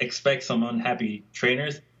expect some unhappy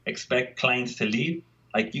trainers, expect clients to leave.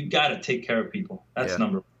 Like you got to take care of people. That's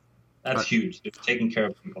number one. That's huge. Just taking care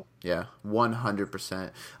of people. Yeah,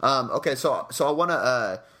 100%. Okay, so I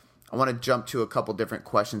want to jump to a couple different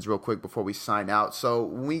questions real quick before we sign out. So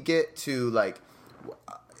when we get to like,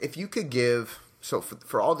 if you could give, so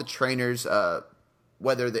for all the trainers,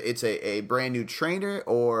 whether it's a brand new trainer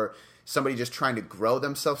or somebody just trying to grow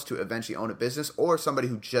themselves to eventually own a business or somebody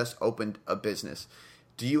who just opened a business,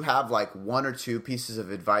 do you have like one or two pieces of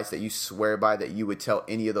advice that you swear by that you would tell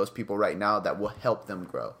any of those people right now that will help them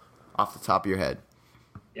grow off the top of your head?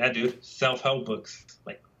 Yeah, dude. Self-help books.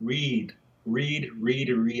 Like read,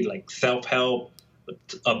 like self-help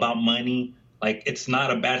about money. Like it's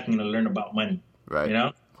not a bad thing to learn about money. Right. You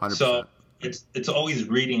know? 100%. So it's always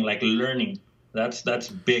reading, like learning. That's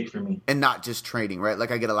big for me. And not just training, right? Like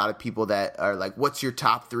I get a lot of people that are like, what's your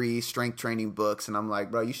top 3 strength training books? And I'm like,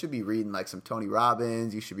 bro, you should be reading like some Tony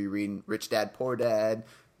Robbins. You should be reading Rich Dad, Poor Dad,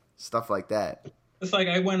 stuff like that. It's like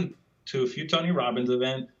I went to a few Tony Robbins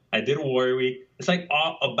events. I did a Warrior Week. It's like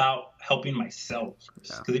all about helping myself.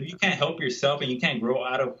 Because if you can't help yourself and you can't grow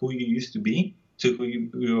out of who you used to be to who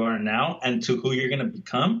you are now and to who you're going to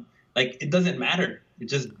become, like it doesn't matter. It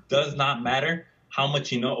just does not matter how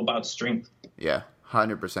much you know about strength. Yeah,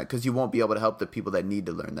 100%. Because you won't be able to help the people that need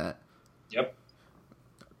to learn that. Yep.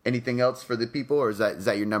 Anything else for the people, or is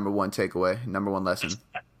that your number one takeaway, number one lesson?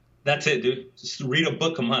 That's it, dude. Just read a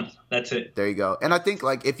book a month. That's it. There you go. And I think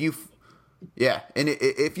like if you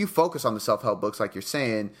focus on the self-help books like you're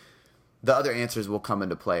saying, the other answers will come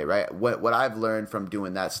into play, right? What I've learned from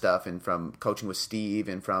doing that stuff and from coaching with Steve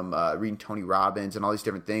and from reading Tony Robbins and all these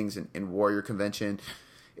different things in Warrior Convention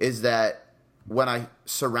is that when I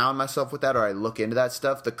surround myself with that or I look into that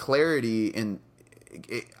stuff, the clarity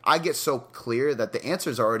I get so clear that the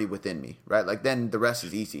answers are already within me, right? Like then the rest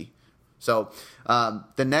is easy. So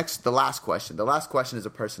the last question is a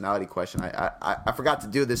personality question. I forgot to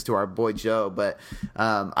do this to our boy Joe, but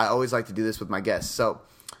I always like to do this with my guests. So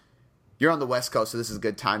you're on the West Coast, so this is a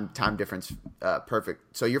good time difference,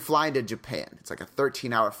 perfect. So you're flying to Japan. It's like a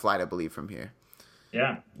 13-hour flight, I believe, from here.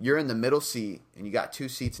 Yeah. You're in the middle seat, and you got 2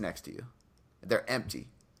 seats next to you. They're empty.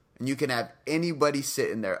 And you can have anybody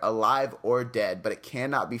sit in there, alive or dead, but it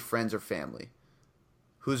cannot be friends or family.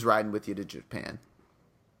 Who's riding with you to Japan?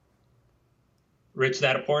 Rich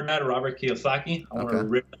Dad Poor Dad, Robert Kiyosaki. I want to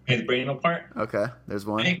rip his brain apart. Okay, there's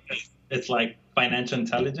one. Right? It's like financial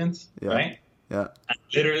intelligence, right? Yeah. And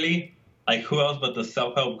literally, like who else but the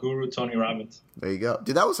self-help guru, Tony Robbins. There you go.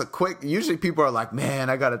 Dude, that was a quick... Usually people are like, man,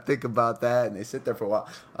 I got to think about that. And they sit there for a while.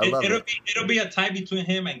 I love it. It'll be a tie between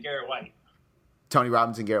him and Garrett White. Tony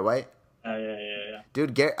Robbins and Garrett White? Yeah.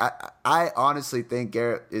 Dude, Garrett, I honestly think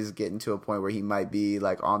Garrett is getting to a point where he might be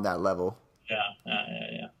like on that level.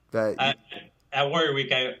 Yeah. But at Warrior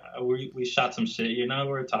Week, we shot some shit, we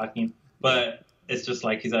were talking. But it's just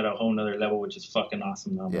like he's at a whole nother level, which is fucking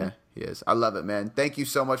awesome now, man. Yeah, he is. I love it, man. Thank you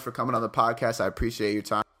so much for coming on the podcast. I appreciate your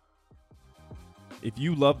time. If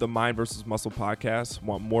you love the Mind vs. Muscle podcast,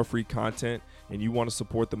 want more free content, and you want to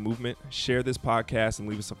support the movement, share this podcast and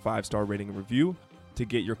leave us a 5-star rating and review. To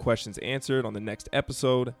get your questions answered on the next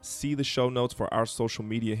episode, see the show notes for our social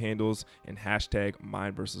media handles and hashtag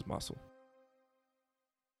Mind vs. Muscle.